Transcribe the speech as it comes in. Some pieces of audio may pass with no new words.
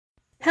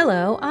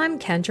Hello, I'm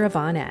Kendra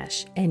Von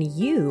Esch, and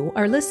you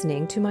are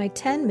listening to my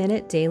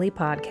 10-minute daily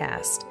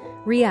podcast,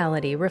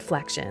 Reality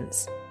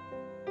Reflections.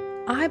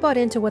 I bought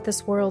into what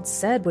this world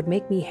said would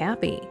make me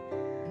happy.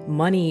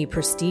 Money,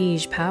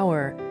 prestige,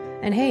 power.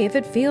 And hey, if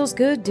it feels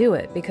good, do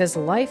it, because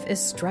life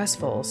is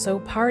stressful, so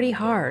party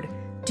hard.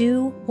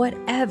 Do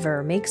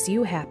whatever makes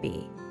you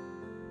happy.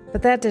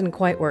 But that didn't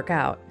quite work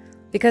out,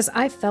 because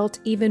I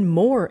felt even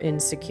more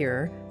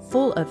insecure,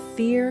 full of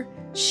fear,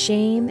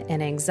 shame,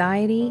 and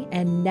anxiety,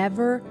 and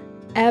never,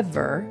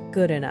 ever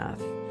good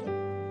enough.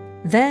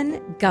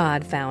 Then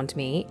God found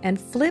me and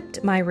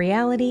flipped my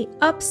reality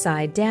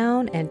upside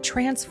down and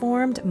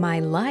transformed my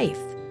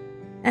life.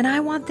 And I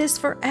want this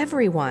for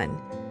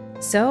everyone.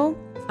 So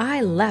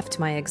I left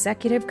my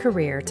executive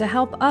career to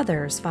help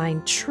others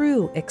find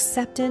true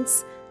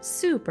acceptance,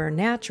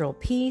 supernatural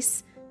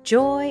peace,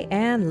 joy,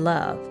 and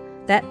love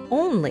that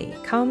only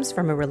comes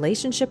from a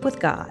relationship with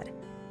God.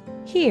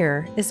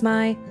 Here is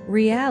my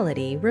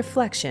reality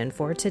reflection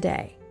for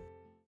today.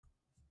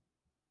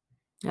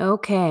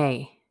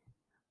 Okay.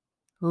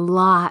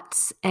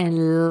 Lots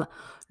and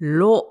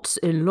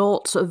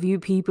lots of you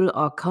people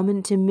are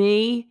coming to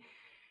me.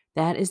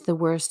 That is the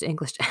worst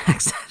English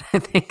accent I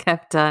think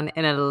I've done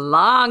in a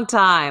long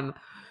time.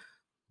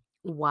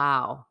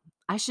 Wow.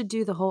 I should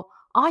do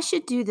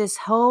this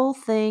whole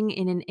thing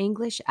in an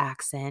English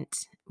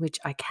accent, which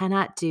I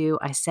cannot do.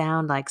 I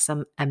sound like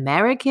some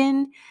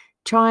American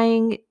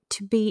trying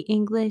to be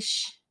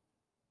English.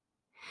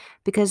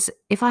 Because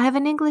if I have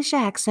an English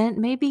accent,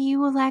 maybe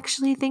you will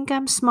actually think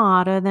I'm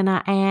smarter than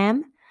I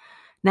am.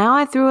 Now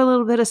I threw a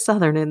little bit of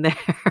Southern in there.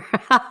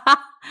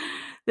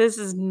 This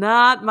is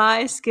not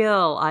my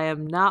skill. I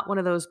am not one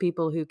of those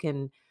people who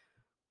can,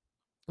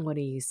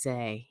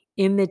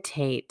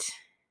 imitate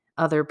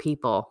other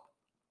people,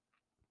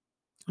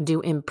 do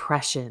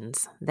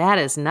impressions. That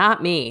is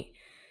not me.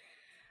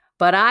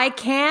 But I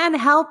can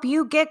help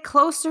you get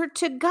closer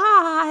to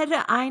God.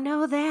 I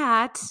know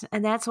that.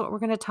 And that's what we're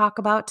going to talk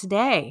about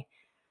today.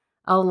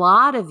 A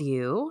lot of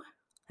you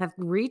have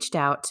reached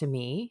out to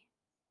me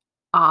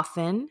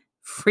often,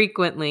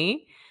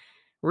 frequently,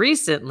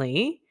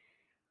 recently,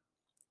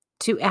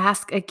 to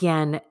ask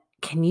again,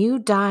 can you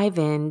dive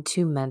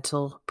into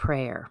mental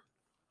prayer?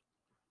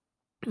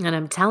 And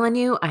I'm telling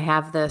you, I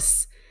have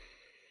this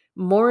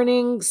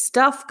morning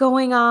stuff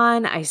going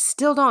on. I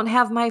still don't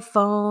have my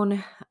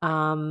phone.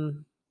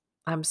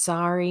 I'm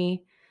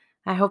sorry.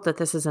 I hope that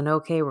this is an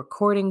okay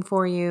recording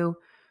for you.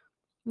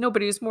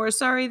 Nobody's more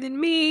sorry than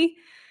me.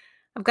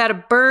 I've got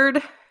a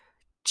bird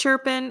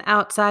chirping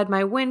outside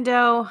my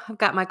window. I've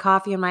got my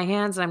coffee in my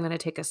hands and I'm going to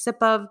take a sip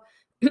of.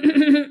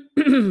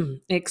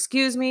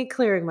 Excuse me,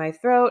 clearing my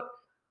throat.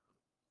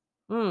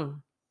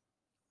 And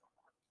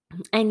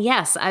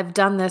yes, I've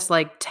done this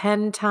like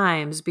 10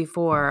 times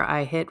before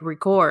I hit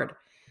record.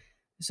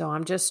 So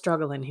I'm just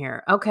struggling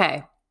here.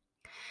 Okay.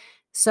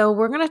 So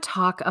we're going to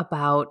talk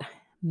about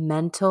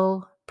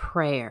mental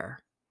prayer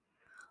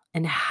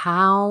and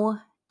how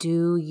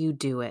do you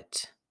do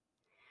it?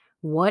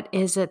 What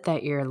is it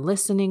that you're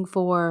listening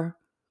for?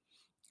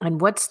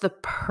 And what's the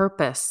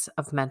purpose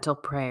of mental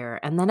prayer?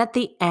 And then at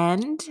the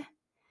end,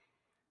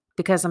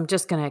 because I'm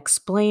just going to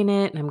explain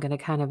it and I'm going to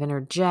kind of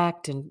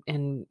interject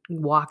and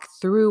walk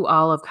through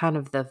all of kind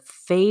of the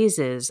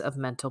phases of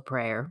mental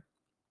prayer.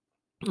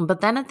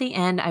 But then at the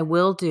end, I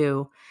will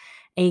do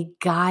a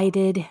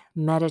guided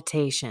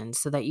meditation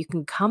so that you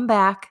can come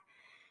back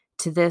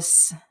to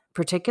this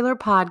particular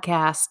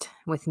podcast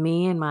with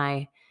me and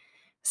my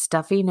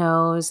stuffy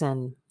nose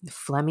and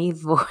phlegmy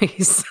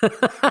voice.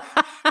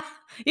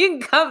 You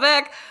can come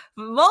back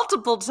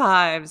multiple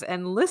times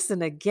and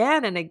listen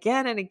again and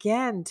again and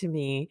again to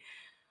me.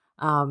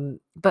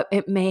 But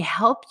it may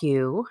help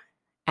you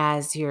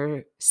as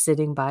you're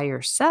sitting by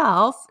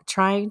yourself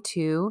trying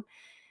to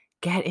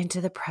get into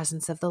the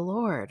presence of the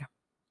Lord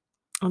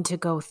and to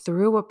go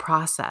through a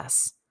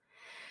process.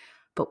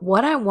 But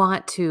what I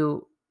want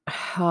to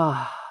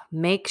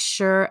make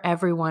sure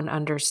everyone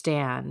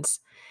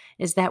understands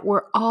is that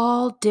we're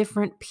all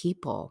different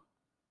people.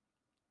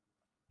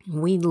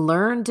 We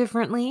learn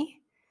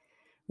differently.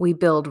 We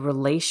build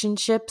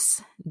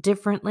relationships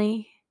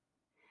differently.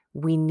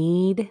 We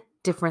need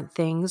different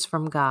things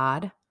from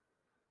God.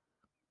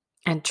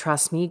 And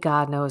trust me,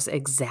 God knows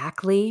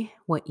exactly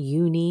what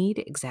you need,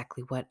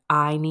 exactly what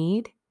I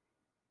need.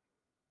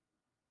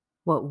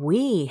 What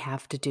we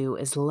have to do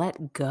is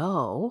let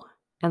go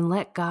and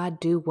let God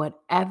do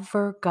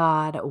whatever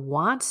God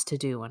wants to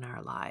do in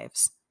our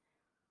lives.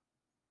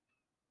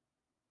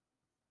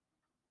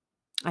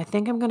 I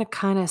think I'm going to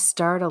kind of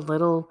start a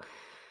little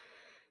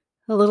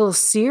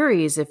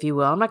series, if you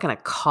will. I'm not going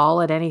to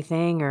call it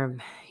anything or,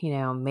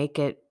 make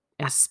it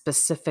a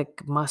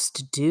specific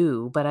must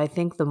do, but I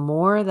think the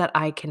more that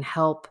I can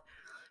help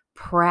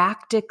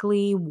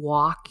practically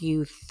walk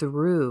you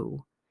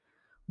through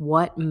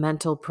what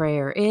mental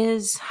prayer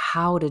is,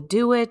 how to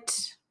do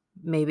it,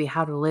 maybe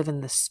how to live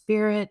in the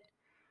Spirit,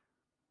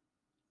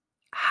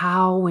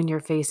 how, when you're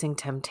facing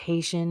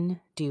temptation,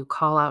 do you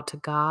call out to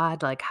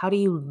God? Like, how do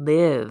you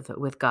live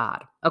with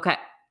God? Okay.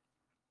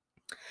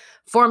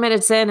 4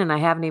 minutes in and I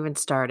haven't even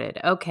started.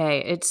 Okay,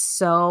 it's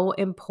so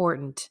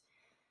important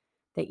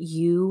that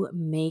you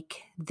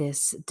make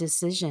this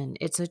decision.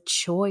 It's a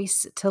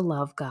choice to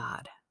love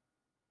God.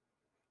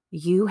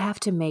 You have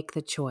to make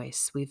the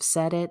choice. We've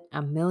said it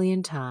a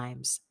million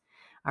times.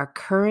 Our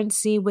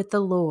currency with the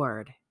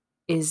Lord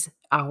is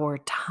our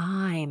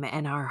time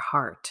and our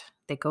heart.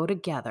 They go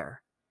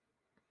together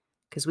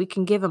because we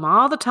can give Him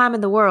all the time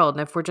in the world.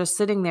 And if we're just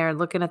sitting there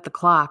looking at the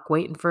clock,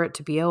 waiting for it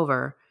to be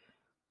over,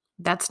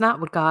 that's not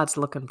what God's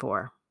looking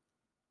for.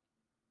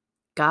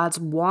 God's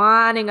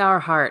wanting our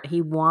heart.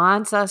 He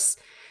wants us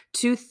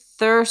to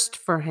thirst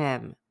for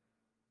Him.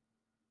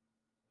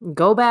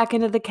 Go back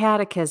into the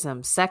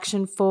Catechism,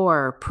 section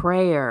 4,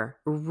 prayer.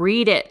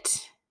 Read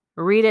it.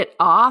 Read it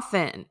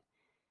often.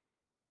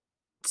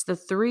 It's the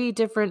 3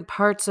 different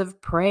parts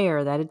of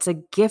prayer, that it's a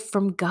gift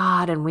from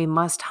God and we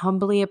must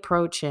humbly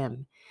approach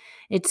Him.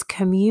 It's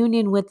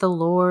communion with the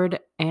Lord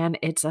and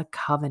it's a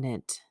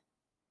covenant.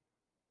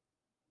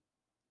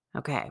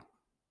 Okay,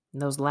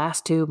 those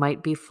last 2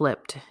 might be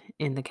flipped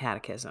in the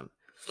Catechism.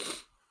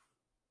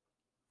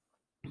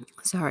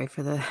 Sorry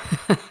for the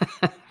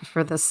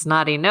for the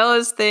snotty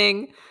nose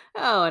thing.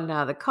 Oh, and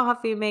now the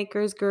coffee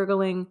maker's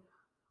gurgling.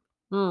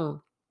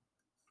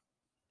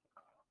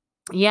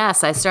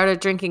 Yes, I started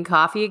drinking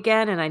coffee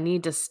again and I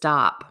need to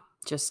stop.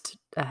 Just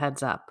a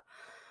heads up.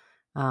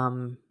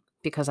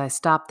 Because I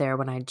stopped there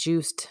when I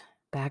juiced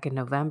back in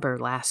November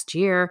last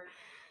year.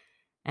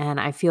 And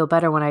I feel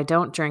better when I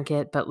don't drink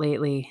it. But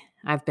lately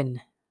I've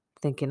been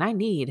thinking I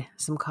need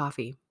some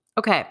coffee.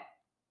 Okay.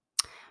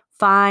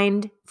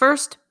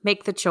 First,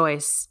 make the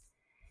choice.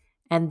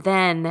 And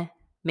then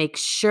make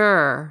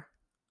sure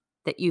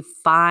that you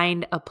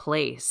find a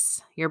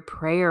place, your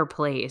prayer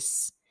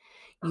place,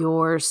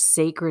 your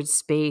sacred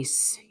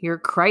space, your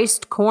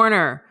Christ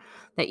corner,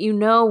 that you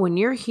know when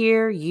you're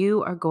here,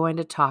 you are going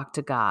to talk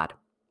to God.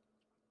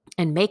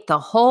 And make the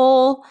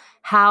whole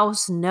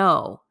house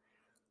know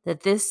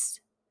that this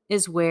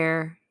is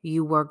where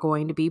you are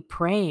going to be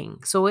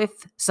praying. So if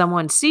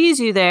someone sees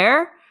you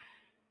there,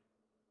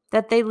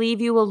 that they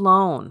leave you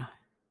alone.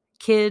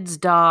 Kids,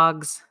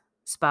 dogs,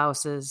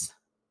 spouses,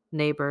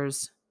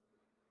 neighbors,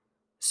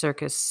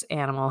 circus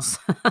animals.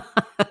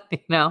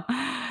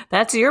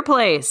 That's your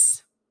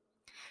place.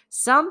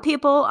 Some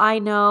people I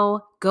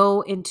know go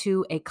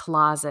into a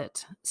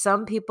closet.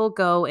 Some people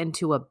go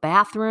into a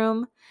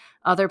bathroom.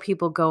 Other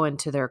people go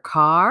into their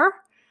car.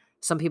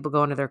 Some people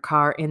go into their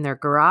car in their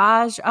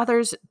garage.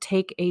 Others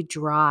take a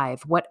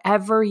drive.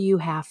 Whatever you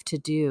have to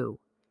do,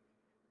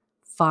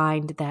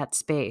 find that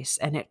space.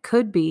 And it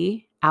could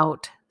be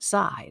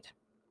outside.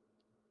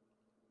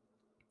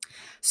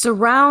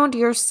 Surround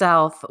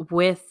yourself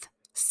with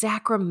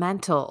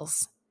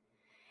sacramentals.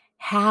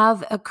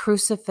 Have a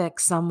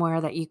crucifix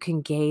somewhere that you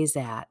can gaze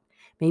at.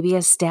 Maybe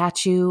a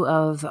statue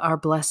of our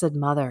Blessed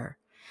Mother.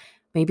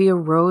 Maybe a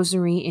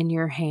rosary in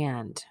your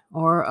hand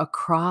or a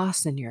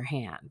cross in your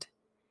hand.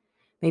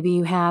 Maybe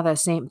you have a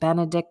St.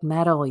 Benedict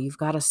medal. You've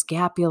got a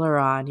scapular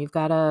on. You've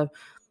got a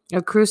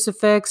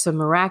crucifix, a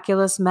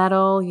miraculous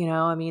medal.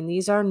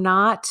 These are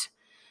not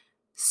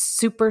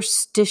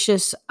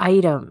superstitious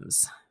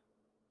items.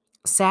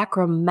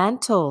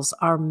 Sacramentals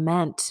are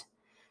meant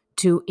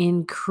to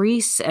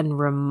increase and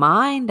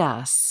remind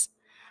us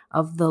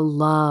of the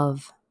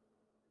love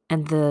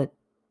and the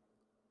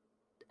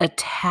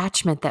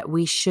attachment that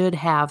we should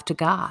have to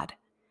God,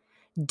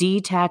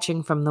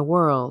 detaching from the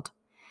world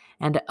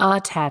and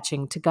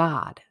attaching to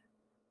God.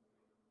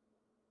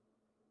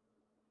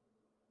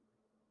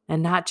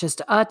 And not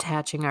just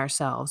attaching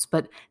ourselves,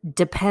 but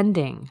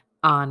depending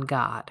on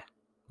God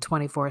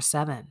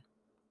 24/7.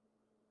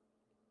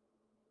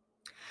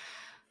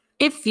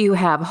 If you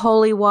have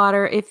holy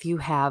water, if you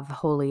have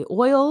holy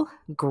oil,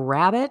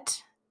 grab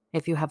it.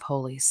 If you have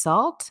holy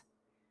salt,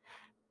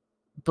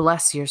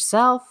 bless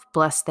yourself,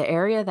 bless the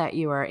area that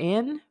you are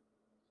in,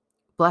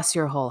 bless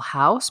your whole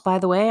house. By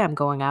the way, I'm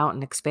going out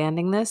and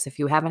expanding this. If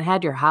you haven't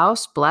had your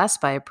house blessed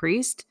by a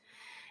priest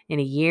in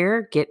a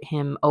year, get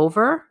him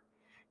over,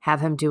 have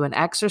him do an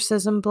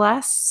exorcism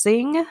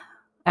blessing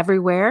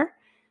everywhere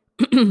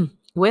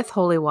with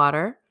holy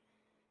water.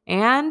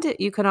 And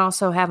you can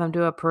also have him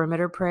do a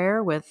perimeter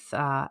prayer with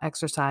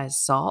exorcised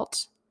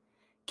salt.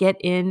 Get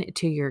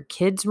into your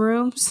kids'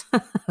 rooms,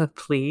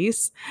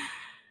 please.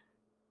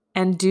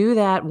 And do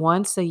that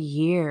once a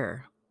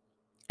year,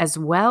 as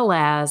well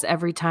as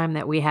every time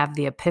that we have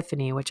the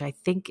Epiphany, which I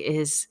think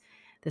is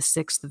the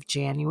 6th of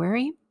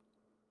January.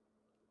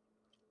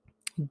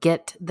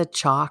 Get the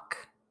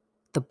chalk,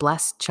 the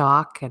blessed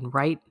chalk, and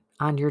write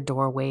on your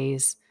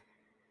doorways.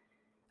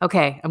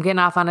 Okay, I'm getting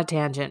off on a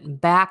tangent.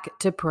 Back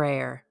to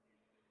prayer.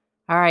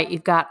 All right,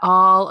 you've got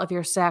all of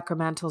your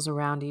sacramentals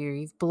around you.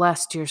 You've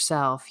blessed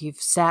yourself.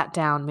 You've sat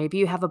down. Maybe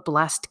you have a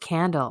blessed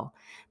candle.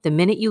 The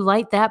minute you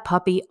light that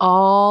puppy,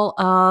 all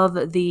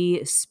of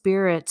the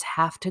spirits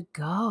have to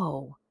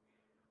go.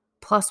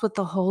 Plus with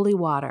the holy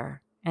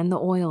water and the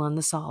oil and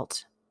the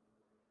salt.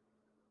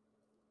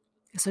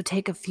 So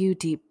take a few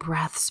deep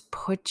breaths.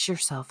 Put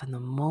yourself in the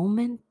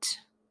moment.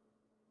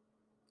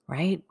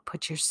 right?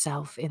 Put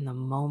yourself in the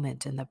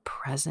moment, in the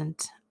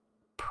presence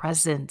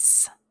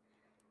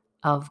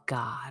of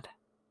God.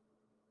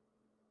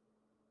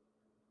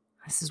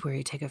 This is where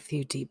you take a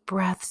few deep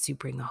breaths. You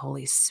bring the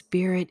Holy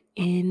Spirit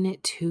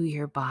into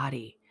your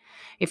body.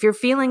 If you're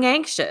feeling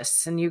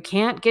anxious and you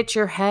can't get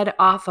your head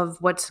off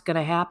of what's going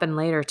to happen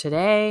later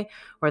today,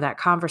 or that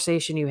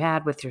conversation you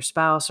had with your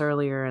spouse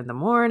earlier in the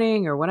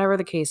morning, or whatever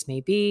the case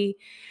may be,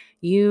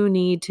 you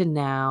need to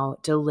now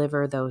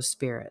deliver those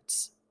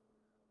spirits.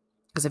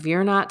 Because if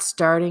you're not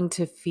starting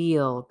to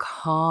feel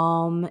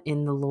calm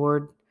in the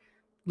Lord,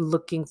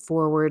 looking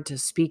forward to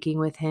speaking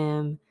with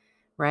Him,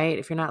 right?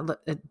 If you're not,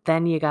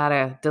 then you got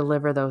to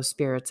deliver those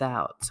spirits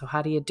out. So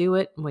how do you do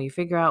it? Well, you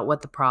figure out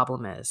what the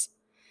problem is.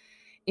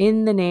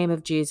 In the name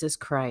of Jesus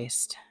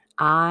Christ,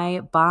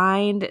 I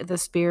bind the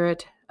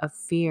spirit of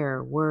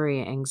fear,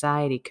 worry,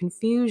 anxiety,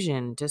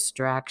 confusion,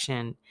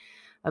 distraction,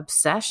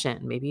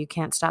 obsession. Maybe you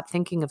can't stop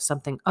thinking of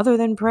something other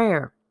than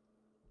prayer.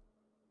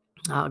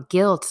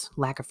 Guilt,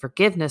 lack of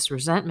forgiveness,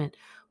 resentment,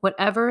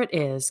 whatever it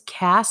is,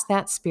 cast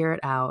that spirit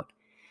out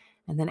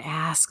and then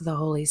ask the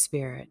Holy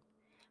Spirit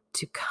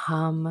to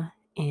come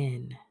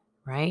in,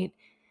 right?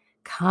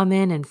 Come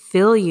in and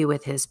fill you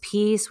with His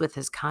peace, with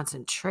His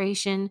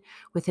concentration,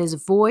 with His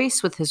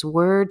voice, with His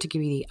word, to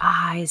give you the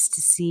eyes to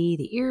see,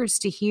 the ears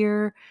to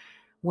hear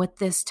what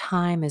this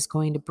time is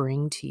going to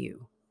bring to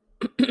you.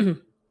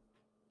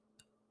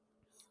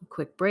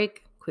 Quick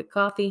break, quick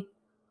coffee.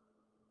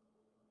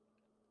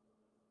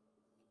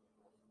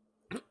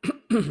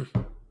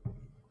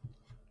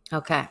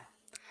 Okay.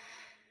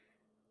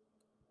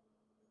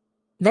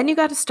 Then you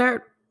got to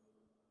start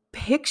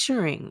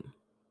picturing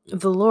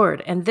the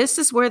Lord. And this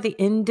is where the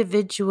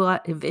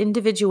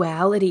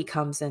individuality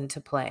comes into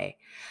play.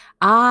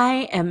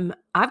 I've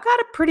got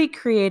a pretty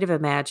creative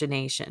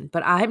imagination,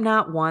 but I'm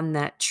not one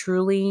that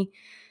truly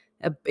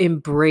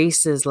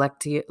embraces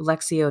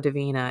Lectio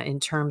Divina in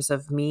terms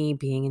of me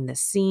being in the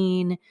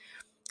scene,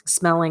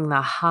 smelling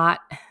the hot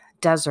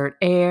desert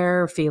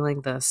air,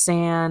 feeling the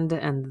sand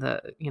and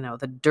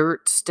the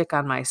dirt stick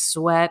on my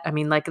sweat. I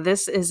mean, like,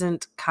 this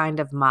isn't kind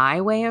of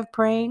my way of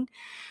praying,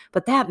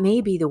 but that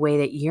may be the way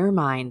that your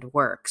mind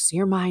works.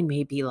 Your mind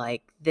may be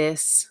like,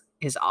 this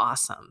is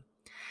awesome.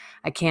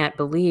 I can't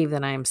believe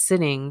that I'm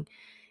sitting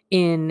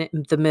in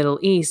the Middle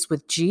East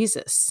with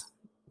Jesus.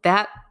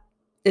 That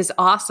is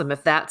awesome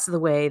if that's the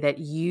way that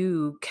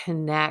you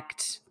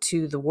connect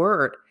to the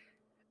Word,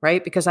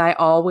 right? Because I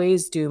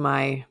always do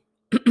my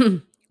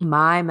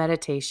my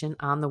meditation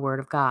on the Word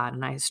of God,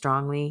 and I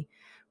strongly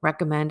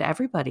recommend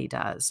everybody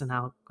does, and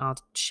I'll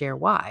share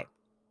why.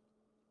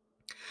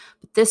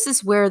 But this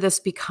is where this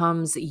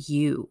becomes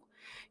you.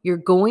 You're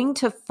going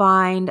to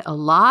find a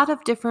lot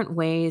of different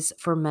ways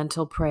for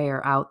mental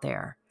prayer out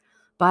there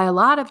by a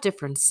lot of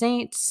different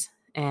saints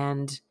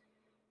and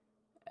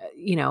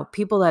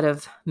people that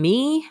have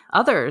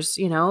others,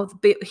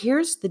 but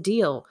here's the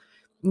deal.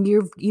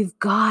 You've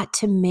got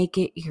to make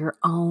it your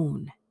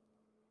own.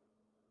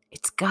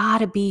 It's got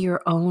to be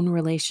your own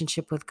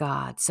relationship with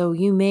God. So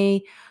you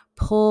may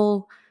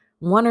pull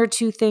one or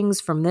two things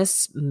from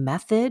this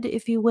method,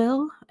 if you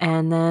will,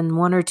 and then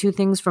one or two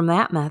things from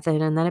that method,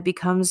 and then it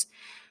becomes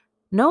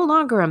no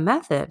longer a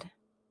method.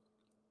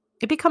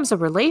 It becomes a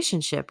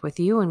relationship with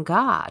you and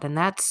God, and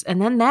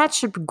then that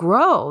should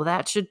grow,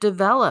 that should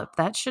develop,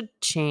 that should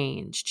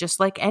change, just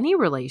like any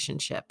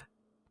relationship.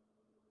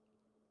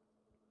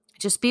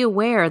 Just be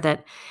aware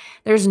that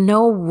there's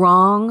no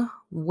wrong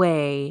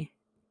way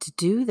to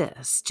do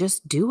this.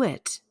 Just do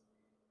it.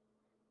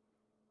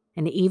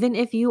 And even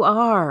if you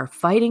are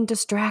fighting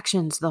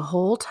distractions the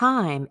whole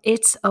time,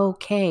 it's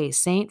okay.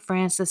 St.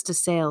 Francis de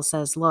Sales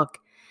says, look,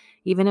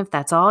 even if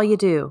that's all you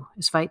do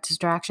is fight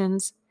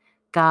distractions,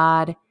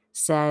 God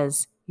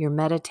says your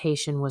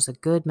meditation was a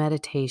good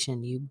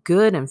meditation. You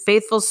good and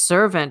faithful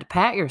servant.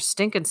 Pat your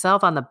stinking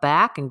self on the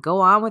back and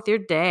go on with your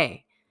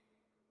day.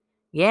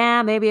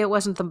 Yeah, maybe it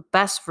wasn't the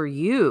best for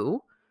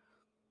you,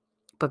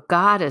 but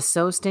God is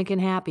so stinking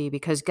happy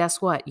because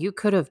guess what? You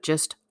could have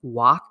just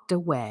walked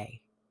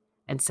away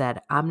and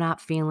said, I'm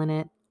not feeling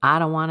it. I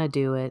don't want to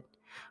do it.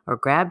 Or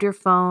grabbed your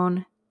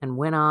phone and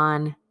went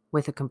on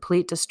with a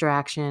complete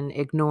distraction,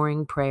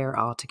 ignoring prayer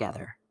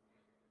altogether.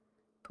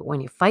 But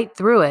when you fight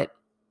through it,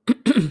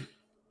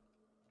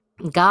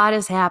 God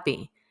is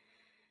happy.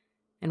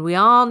 And we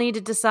all need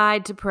to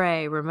decide to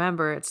pray.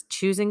 Remember, it's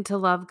choosing to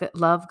love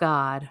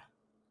God.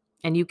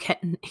 And you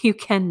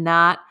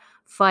cannot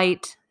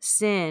fight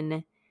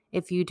sin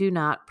if you do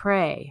not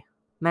pray.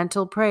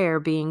 Mental prayer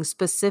being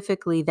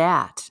specifically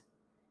that.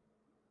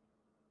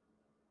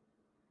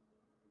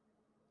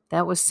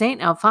 That was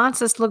St.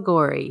 Alphonsus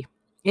Liguori.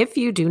 If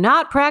you do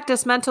not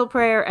practice mental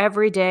prayer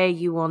every day,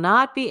 you will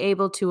not be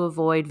able to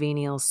avoid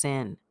venial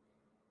sin,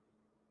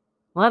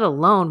 let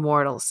alone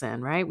mortal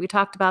sin, right? We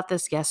talked about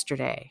this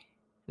yesterday.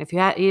 If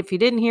you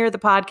didn't hear the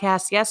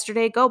podcast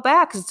yesterday, go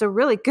back because it's a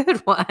really good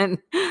one.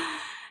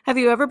 Have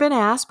you ever been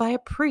asked by a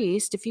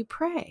priest if you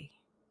pray?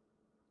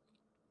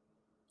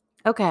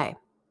 Okay,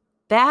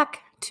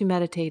 back to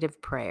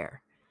meditative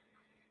prayer.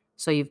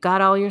 So you've got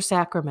all your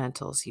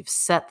sacramentals, you've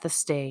set the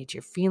stage,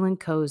 you're feeling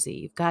cozy,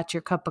 you've got your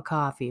cup of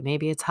coffee,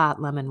 maybe it's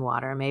hot lemon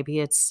water, maybe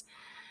it's,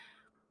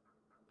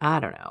 I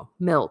don't know,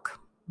 milk,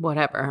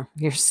 whatever.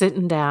 You're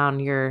sitting down,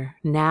 you're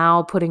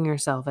now putting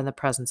yourself in the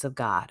presence of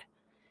God.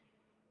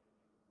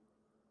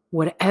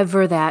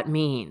 Whatever that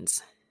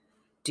means.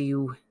 Do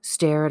you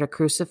stare at a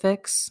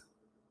crucifix?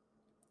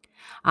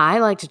 I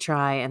like to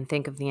try and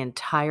think of the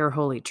entire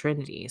Holy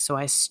Trinity. So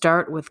I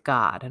start with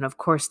God. And of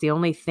course, the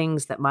only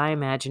things that my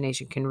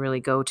imagination can really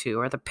go to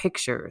are the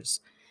pictures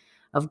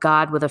of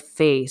God with a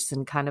face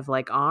and kind of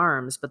like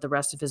arms, but the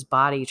rest of his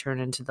body turned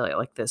into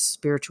like this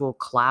spiritual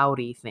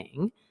cloudy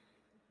thing.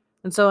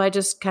 And so I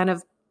just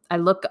I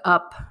look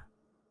up.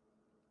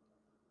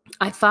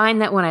 I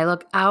find that when I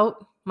look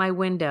out my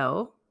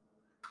window,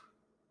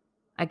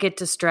 I get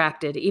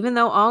distracted. Even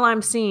though all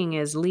I'm seeing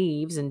is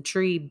leaves and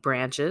tree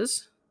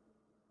branches,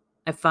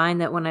 I find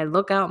that when I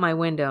look out my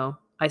window,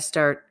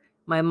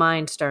 my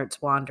mind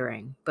starts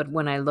wandering. But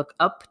when I look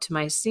up to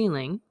my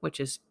ceiling, which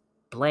is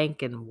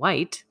blank and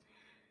white,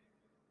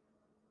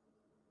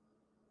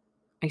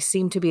 I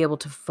seem to be able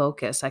to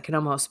focus. I can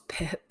almost,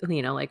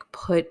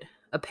 put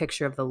a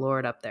picture of the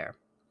Lord up there.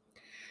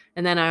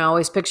 And then I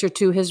always picture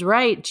to his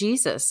right,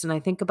 Jesus. And I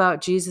think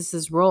about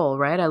Jesus's role,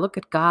 right? I look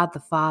at God the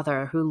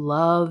Father who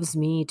loves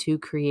me to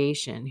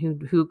creation,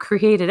 who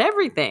created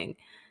everything.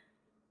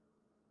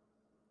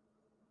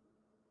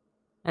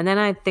 And then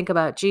I think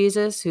about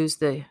Jesus, who's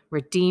the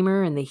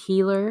Redeemer and the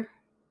healer.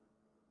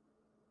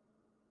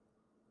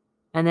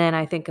 And then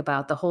I think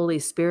about the Holy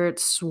Spirit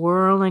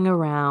swirling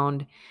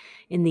around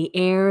in the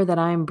air that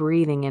I'm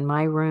breathing in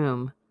my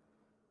room.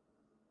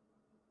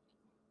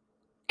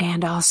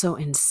 And also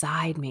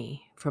inside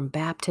me from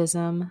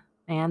baptism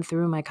and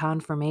through my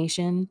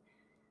confirmation.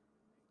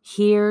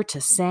 Here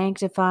to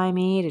sanctify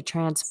me, to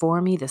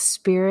transform me, the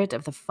Spirit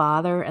of the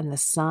Father and the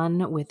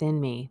Son within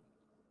me.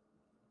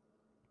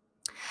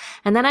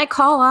 And then I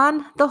call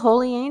on the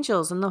holy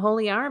angels and the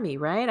holy army,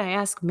 right? I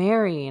ask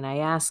Mary and I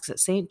ask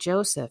St.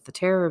 Joseph, the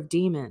terror of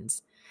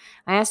demons.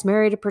 I ask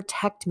Mary to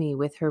protect me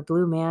with her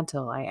blue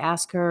mantle. I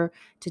ask her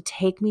to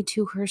take me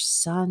to her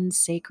Son's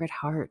sacred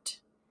heart.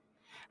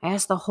 I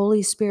ask the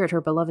Holy Spirit,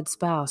 her beloved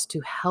spouse,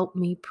 to help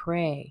me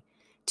pray,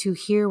 to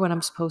hear what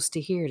I'm supposed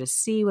to hear, to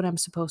see what I'm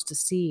supposed to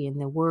see in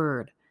the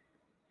Word.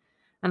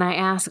 And I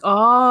ask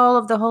all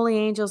of the holy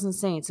angels and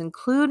saints,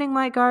 including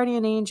my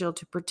guardian angel,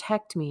 to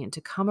protect me and to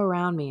come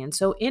around me. And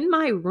so in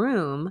my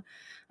room,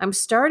 I'm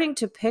starting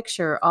to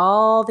picture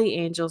all the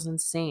angels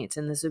and saints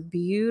in this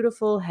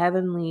beautiful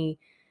heavenly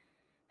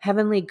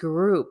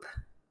group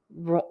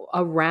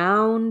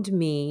around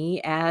me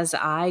as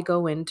I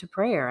go into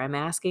prayer. I'm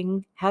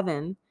asking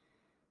heaven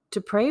to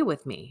pray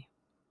with me.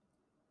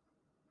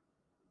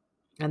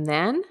 And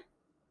then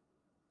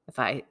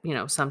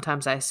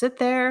sometimes I sit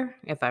there.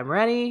 If I'm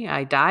ready,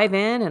 I dive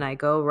in and I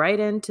go right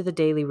into the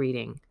daily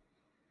reading.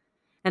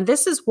 And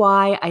this is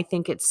why I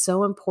think it's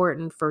so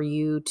important for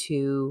you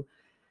to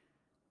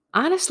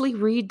honestly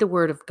read the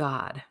Word of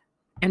God.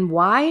 And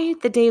why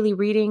the daily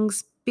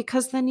readings?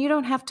 Because then you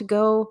don't have to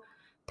go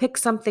pick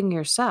something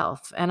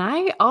yourself. And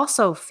I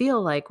also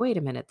feel like, wait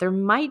a minute, there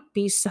might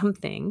be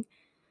something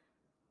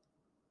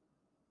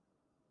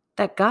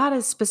that God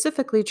is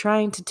specifically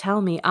trying to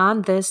tell me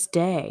on this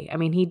day. I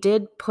mean, he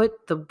did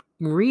put the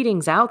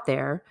readings out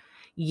there,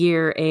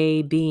 year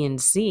A, B,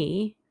 and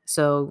C.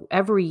 So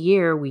every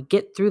year we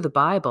get through the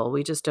Bible.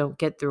 We just don't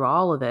get through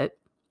all of it.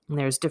 And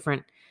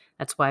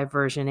that's why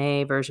version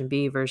A, version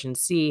B, version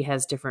C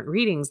has different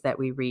readings that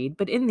we read.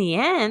 But in the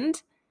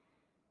end,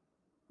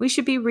 we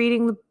should be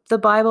reading the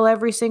Bible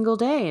every single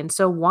day. And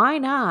so why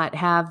not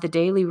have the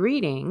daily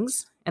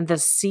readings and the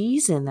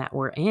season that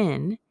we're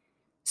in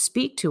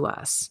speak to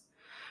us,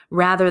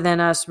 rather than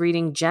us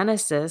reading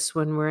Genesis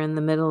when we're in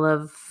the middle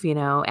of,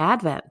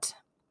 Advent.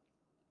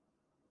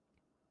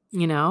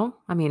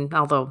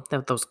 Although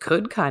those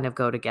could kind of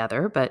go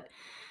together, but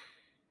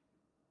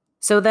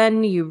so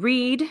then you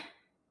read,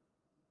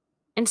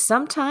 and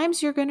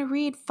sometimes you're going to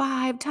read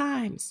 5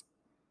 times.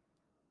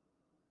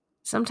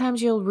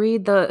 Sometimes you'll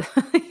read the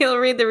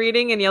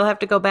reading and you'll have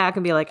to go back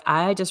and be like,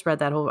 I just read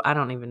that whole, I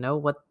don't even know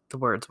what the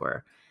words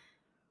were.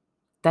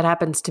 That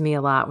happens to me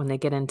a lot when they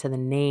get into the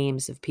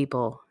names of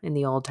people in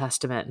the Old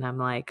Testament. And I'm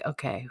like,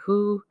 okay,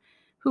 who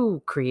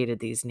created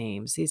these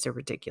names? These are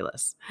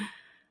ridiculous.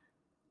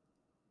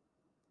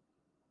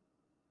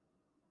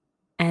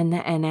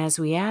 And as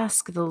we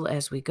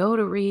go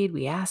to read,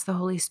 we ask the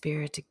Holy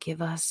Spirit to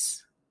give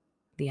us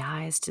the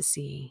eyes to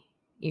see,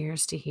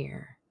 ears to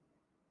hear,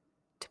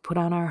 to put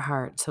on our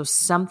heart so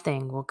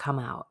something will come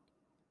out.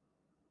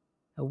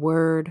 A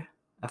word,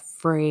 a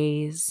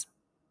phrase.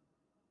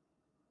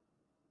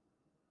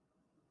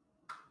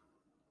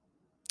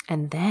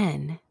 And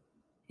then,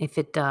 if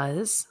it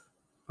does,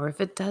 or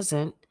if it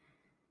doesn't,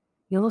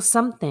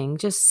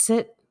 just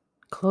sit,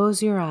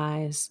 close your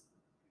eyes,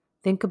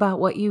 think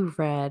about what you've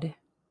read,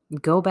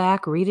 go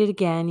back, read it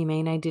again. You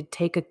may need to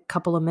take a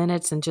couple of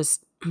minutes and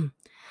just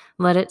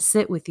let it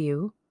sit with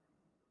you.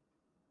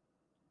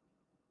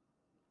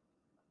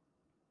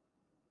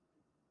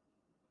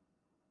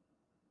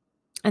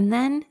 And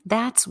then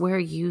that's where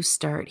you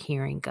start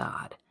hearing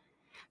God.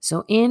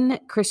 So in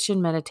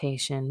Christian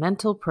meditation,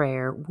 mental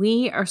prayer,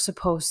 we are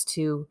supposed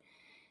to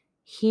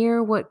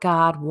hear what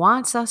God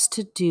wants us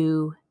to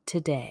do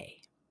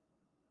today.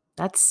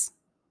 That's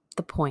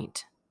the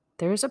point.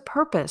 There is a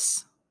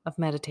purpose of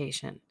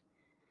meditation.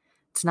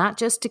 It's not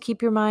just to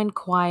keep your mind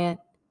quiet.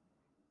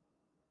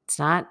 It's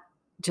not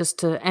just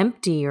to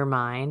empty your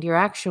mind. You're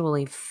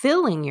actually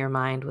filling your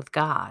mind with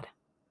God.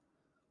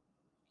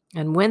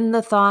 And when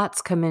the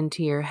thoughts come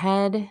into your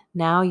head,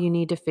 now you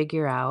need to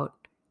figure out,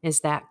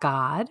 is that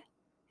God?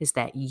 Is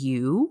that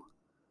you?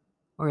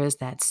 Or is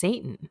that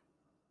Satan?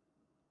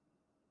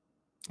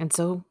 And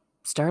so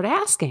start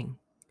asking,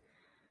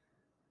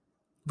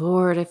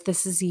 Lord, if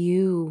this is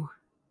you,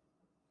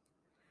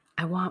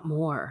 I want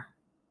more.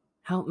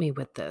 Help me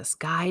with this.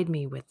 Guide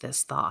me with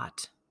this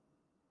thought.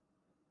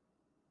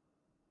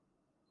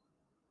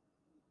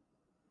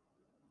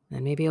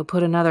 And maybe you'll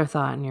put another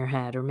thought in your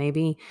head, or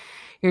maybe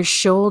your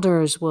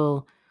shoulders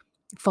will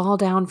fall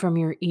down from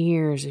your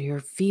ears, or you'll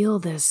feel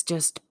this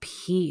just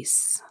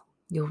peace.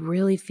 You'll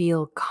really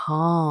feel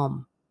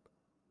calm.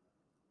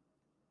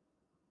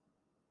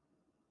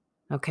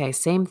 Okay,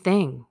 same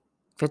thing.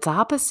 If it's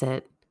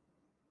opposite,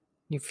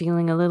 you're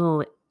feeling a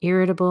little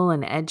irritable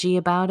and edgy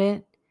about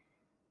it,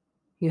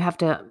 you have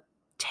to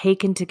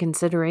take into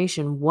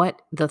consideration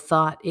what the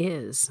thought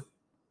is.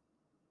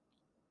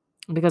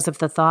 Because if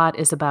the thought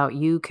is about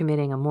you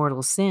committing a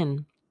mortal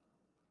sin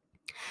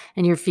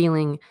and you're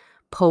feeling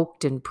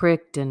poked and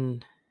pricked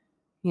and,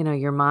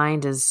 your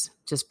mind is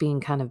just being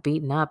kind of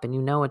beaten up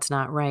and it's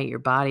not right, your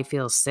body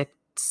feels sick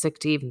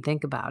to even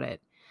think about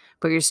it,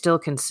 but you're still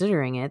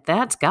considering it,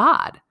 that's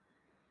God.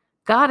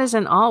 God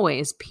isn't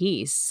always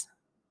peace,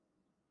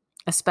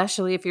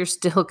 especially if you're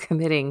still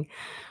committing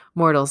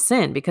mortal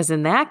sin, because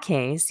in that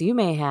case, you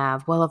may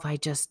have, well, if I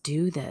just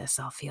do this,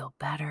 I'll feel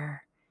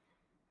better.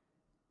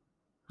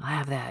 I'll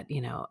have that,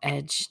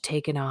 edge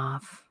taken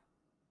off.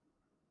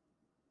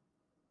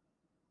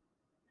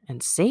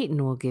 And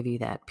Satan will give you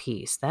that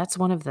peace. That's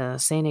one of the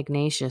St.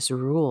 Ignatius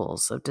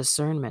rules of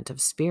discernment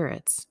of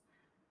spirits.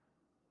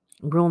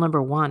 Rule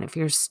number 1, if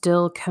you're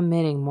still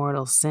committing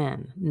mortal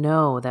sin,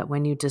 know that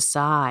when you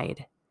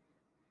decide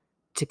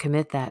to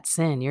commit that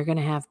sin, you're going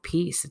to have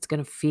peace. It's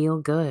going to feel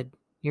good.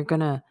 You're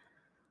going to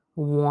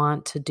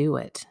want to do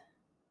it.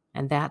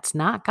 And that's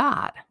not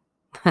God.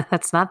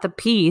 That's not the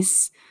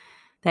peace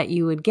that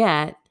you would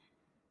get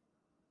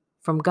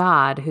from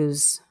God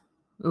who's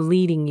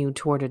leading you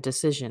toward a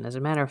decision. As a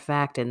matter of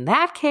fact, in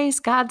that case,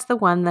 God's the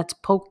one that's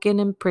poking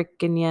and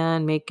pricking you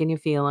and making you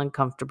feel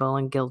uncomfortable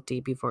and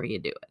guilty before you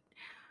do it.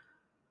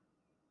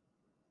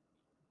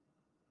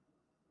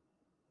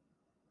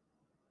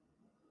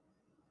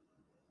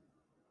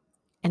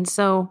 And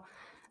so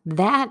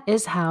that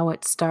is how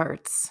it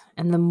starts.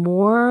 And the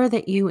more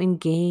that you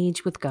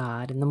engage with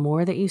God and the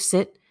more that you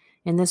sit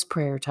in this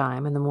prayer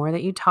time and the more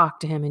that you talk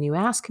to him and you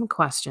ask him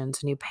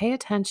questions and you pay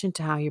attention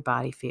to how your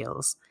body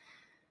feels,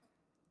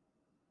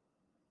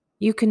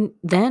 you can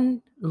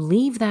then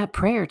leave that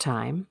prayer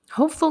time.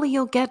 Hopefully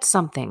you'll get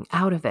something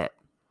out of it.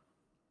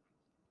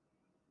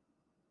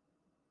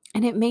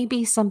 And it may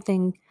be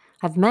something,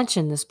 I've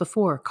mentioned this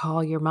before,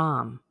 call your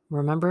mom.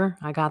 Remember,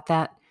 I got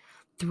that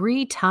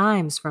 3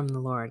 times from the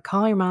Lord.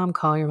 Call your mom,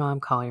 call your mom,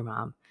 call your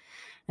mom.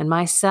 And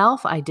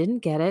myself, I didn't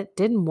get it,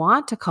 didn't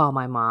want to call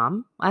my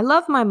mom. I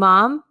love my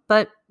mom,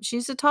 but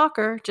she's a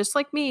talker, just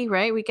like me,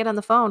 right? We get on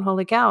the phone,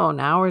 holy cow, an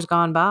hour's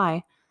gone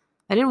by.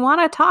 I didn't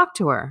want to talk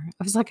to her.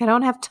 I was like, I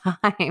don't have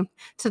time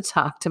to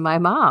talk to my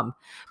mom.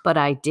 But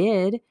I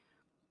did.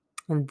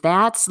 And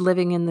that's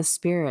living in the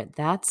Spirit.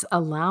 That's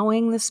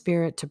allowing the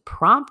Spirit to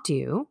prompt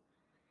you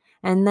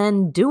and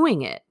then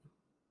doing it.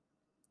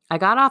 I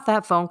got off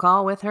that phone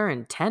call with her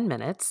in 10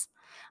 minutes.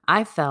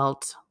 I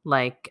felt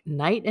like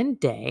night and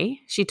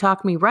day. She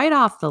talked me right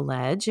off the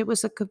ledge. It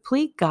was a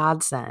complete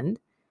godsend.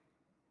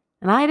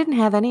 And I didn't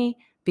have any,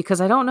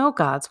 because I don't know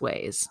God's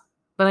ways,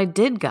 but I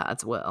did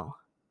God's will.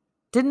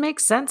 Didn't make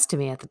sense to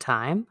me at the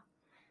time.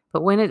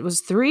 But when it was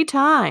 3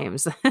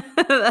 times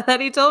that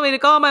he told me to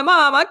call my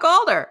mom, I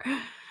called her.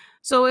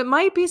 So it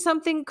might be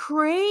something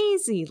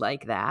crazy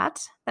like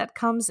that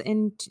comes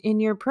in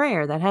your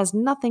prayer that has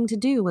nothing to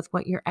do with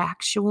what you're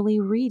actually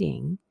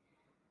reading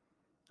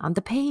on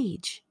the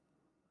page.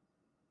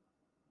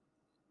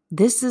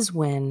 This is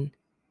when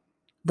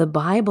the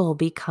Bible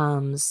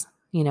becomes,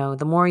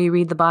 the more you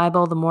read the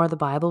Bible, the more the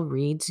Bible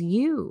reads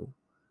you.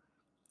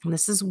 And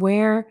this is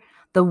where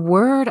the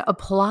word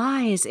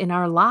applies in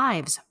our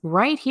lives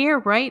right here,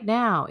 right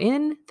now,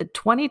 in the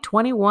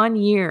 2021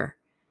 year.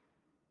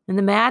 In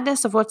the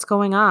madness of what's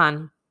going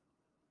on,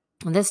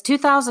 this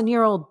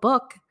 2,000-year-old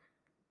book,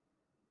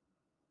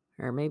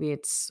 or maybe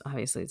it's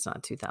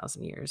not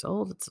 2,000 years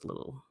old. It's a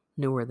little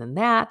newer than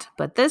that.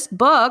 But this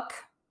book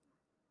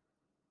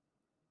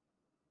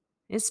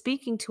is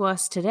speaking to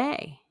us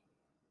today.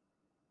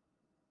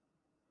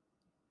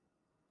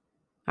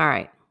 All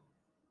right.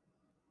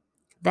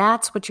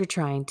 That's what you're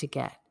trying to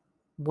get.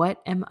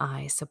 What am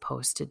I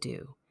supposed to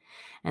do?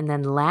 And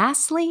then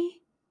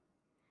lastly,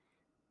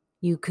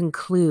 you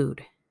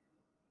conclude.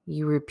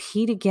 You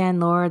repeat again,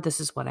 Lord, this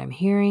is what I'm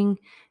hearing.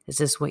 Is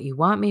this what you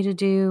want me to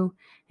do?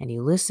 And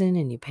you listen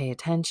and you pay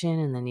attention,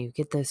 and then you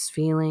get this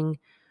feeling,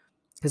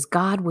 because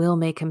God will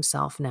make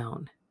himself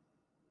known.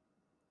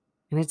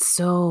 And it's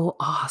so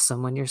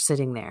awesome when you're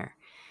sitting there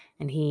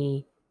and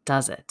he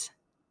does it,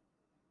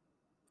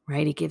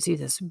 right? He gives you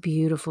this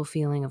beautiful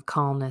feeling of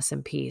calmness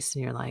and peace.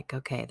 And you're like,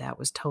 okay, that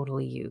was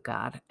totally you,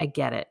 God. I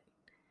get it.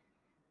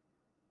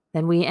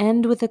 Then we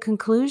end with a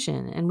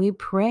conclusion and we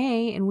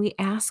pray and we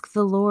ask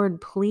the Lord,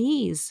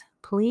 please,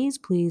 please,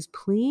 please,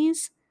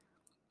 please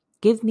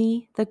give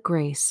me the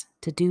grace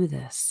to do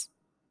this.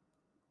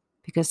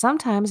 Because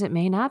sometimes it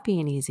may not be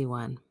an easy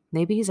one.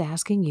 Maybe he's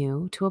asking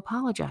you to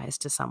apologize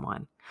to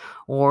someone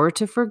or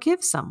to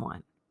forgive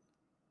someone.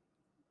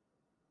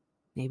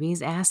 Maybe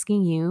he's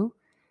asking you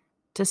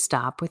to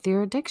stop with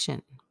your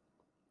addiction.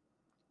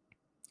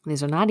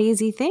 These are not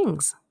easy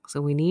things,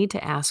 so we need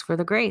to ask for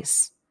the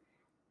grace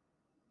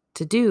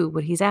to do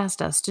what he's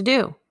asked us to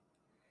do.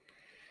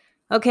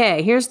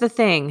 Okay, here's the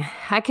thing.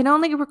 I can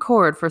only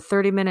record for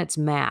 30 minutes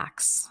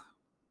max.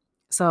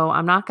 So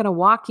I'm not going to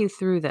walk you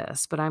through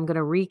this, but I'm going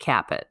to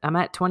recap it. I'm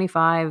at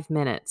 25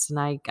 minutes, and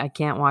I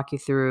can't walk you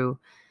through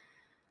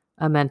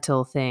a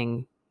mental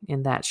thing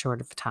in that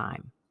short of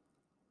time.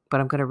 But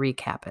I'm going to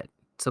recap it.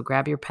 So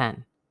grab your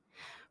pen.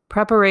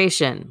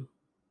 Preparation.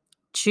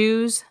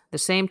 Choose the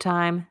same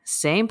time,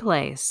 same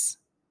place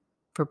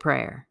for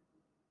prayer.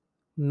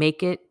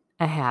 Make it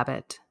a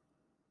habit.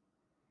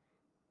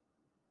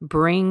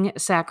 Bring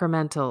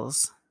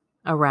sacramentals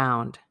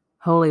around.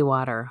 Holy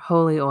water,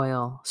 holy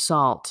oil,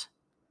 salt,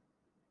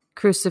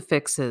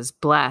 crucifixes,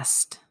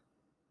 blessed,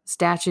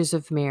 statues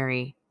of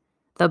Mary,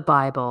 the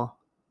Bible.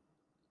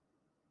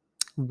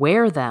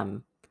 Wear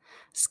them.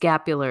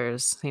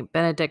 Scapulars, St.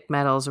 Benedict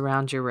medals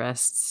around your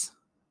wrists,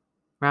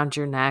 around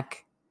your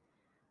neck.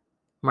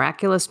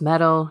 Miraculous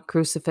medal,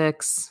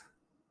 crucifix.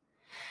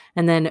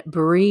 And then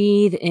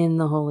breathe in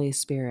the Holy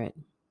Spirit.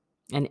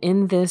 And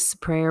in this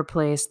prayer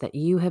place that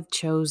you have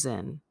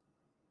chosen,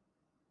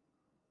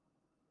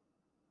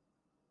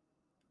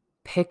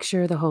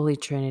 picture the Holy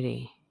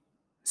Trinity.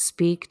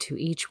 Speak to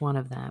each one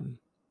of them.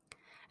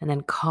 And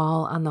then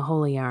call on the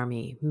Holy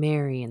Army,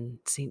 Mary and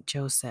St.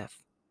 Joseph,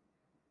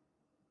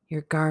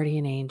 your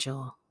guardian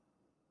angel,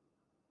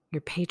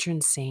 your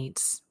patron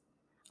saints,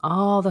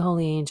 all the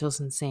holy angels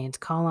and saints.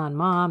 Call on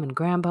mom and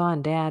grandpa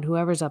and dad,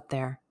 whoever's up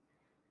there.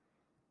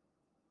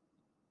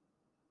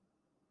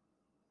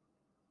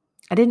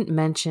 I didn't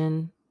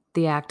mention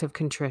the act of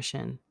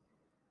contrition,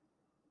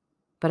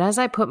 but as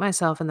I put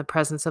myself in the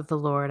presence of the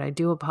Lord, I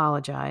do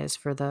apologize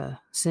for the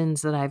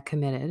sins that I've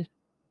committed.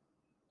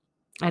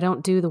 I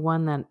don't do the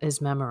one that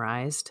is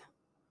memorized.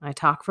 I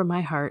talk from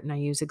my heart and I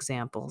use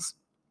examples,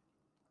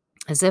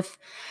 as if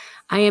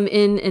I am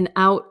in an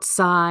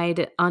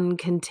outside,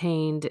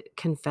 uncontained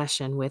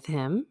confession with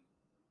him.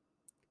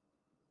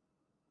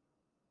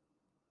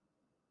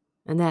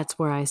 And that's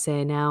where I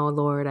say, now,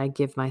 Lord, I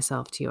give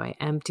myself to you. I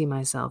empty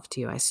myself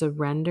to you. I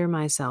surrender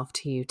myself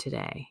to you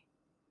today.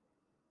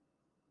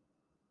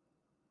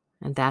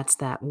 And that's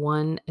that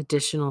one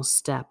additional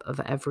step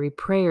of every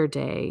prayer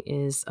day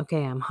is,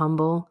 okay, I'm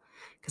humble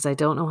because I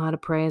don't know how to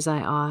pray as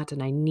I ought,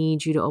 and I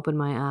need you to open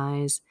my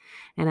eyes.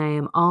 And I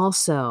am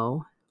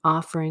also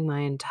offering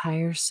my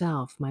entire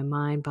self, my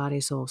mind,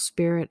 body, soul,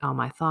 spirit, all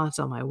my thoughts,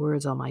 all my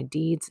words, all my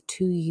deeds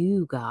to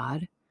you,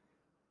 God.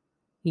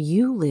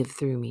 You live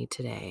through me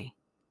today.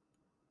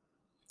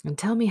 And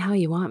tell me how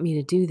you want me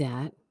to do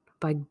that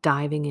by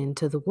diving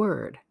into the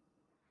Word.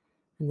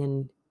 And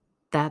then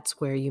that's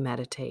where you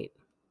meditate.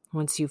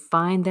 Once you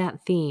find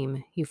that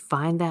theme, you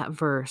find that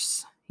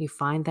verse, you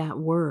find that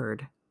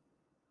word,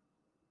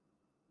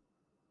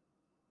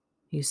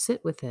 you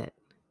sit with it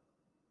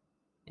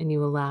and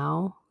you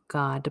allow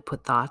God to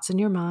put thoughts in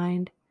your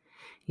mind.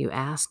 You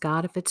ask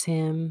God if it's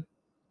him.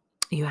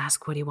 You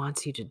ask what he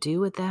wants you to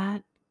do with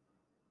that.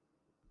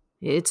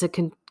 It's a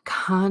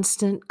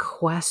constant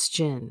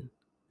question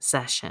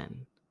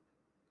session.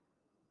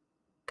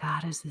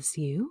 God, is this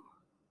you?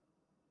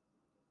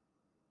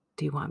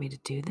 Do you want me to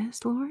do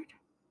this, Lord?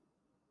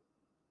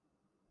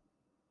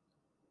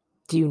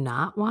 Do you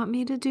not want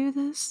me to do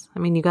this? I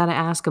mean, you got to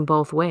ask him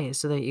both ways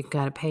so that you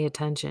got to pay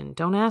attention.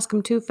 Don't ask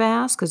him too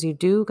fast, because you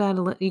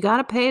got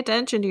to pay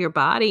attention to your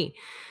body.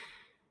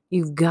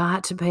 You've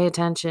got to pay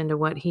attention to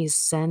what he's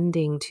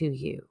sending to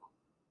you.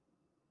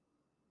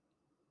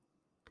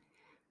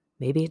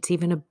 Maybe it's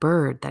even a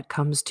bird that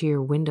comes to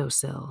your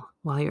windowsill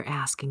while you're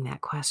asking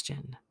that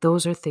question.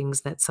 Those are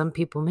things that some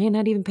people may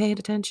not even pay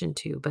attention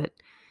to, but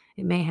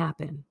it may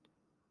happen.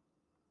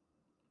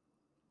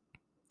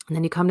 And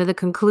then you come to the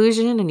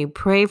conclusion and you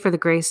pray for the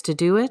grace to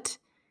do it.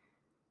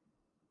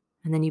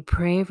 And then you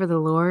pray for the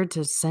Lord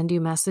to send you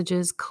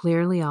messages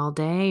clearly all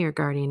day, your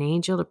guardian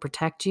angel to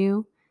protect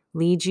you,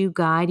 lead you,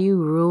 guide you,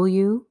 rule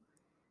you.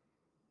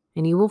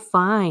 And you will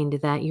find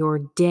that your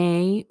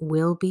day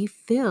will be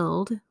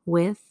filled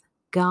with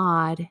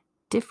God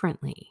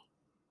differently.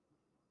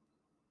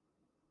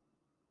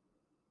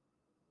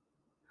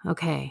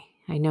 Okay,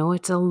 I know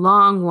it's a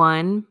long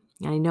one.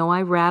 I know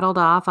I rattled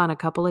off on a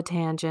couple of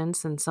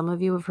tangents, and some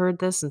of you have heard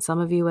this and some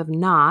of you have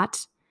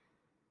not.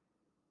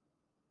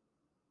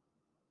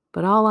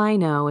 But all I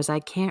know is I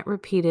can't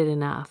repeat it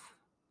enough.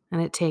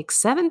 And it takes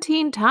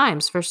 17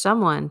 times for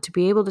someone to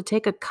be able to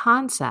take a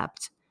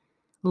concept,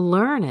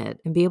 learn it,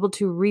 and be able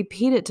to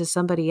repeat it to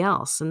somebody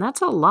else. And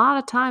that's a lot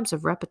of times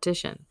of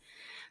repetition.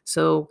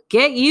 So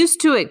get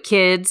used to it,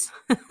 kids.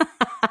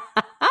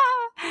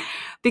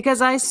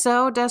 Because I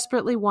so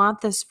desperately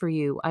want this for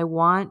you. I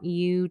want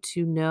you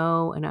to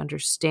know and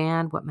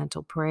understand what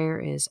mental prayer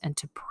is and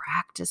to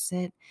practice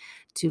it,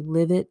 to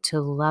live it, to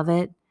love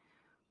it.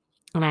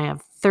 And I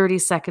have 30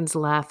 seconds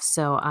left,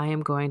 so I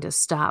am going to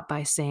stop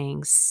by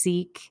saying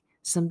seek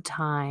some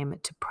time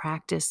to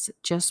practice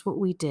just what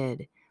we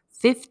did.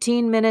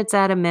 15 minutes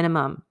at a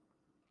minimum.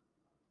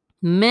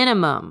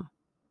 Minimum.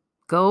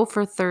 Go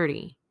for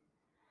 30.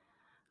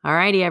 All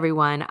righty,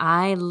 everyone.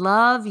 I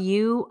love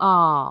you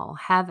all.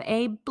 Have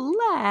a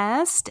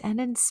blessed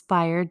and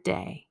inspired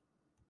day.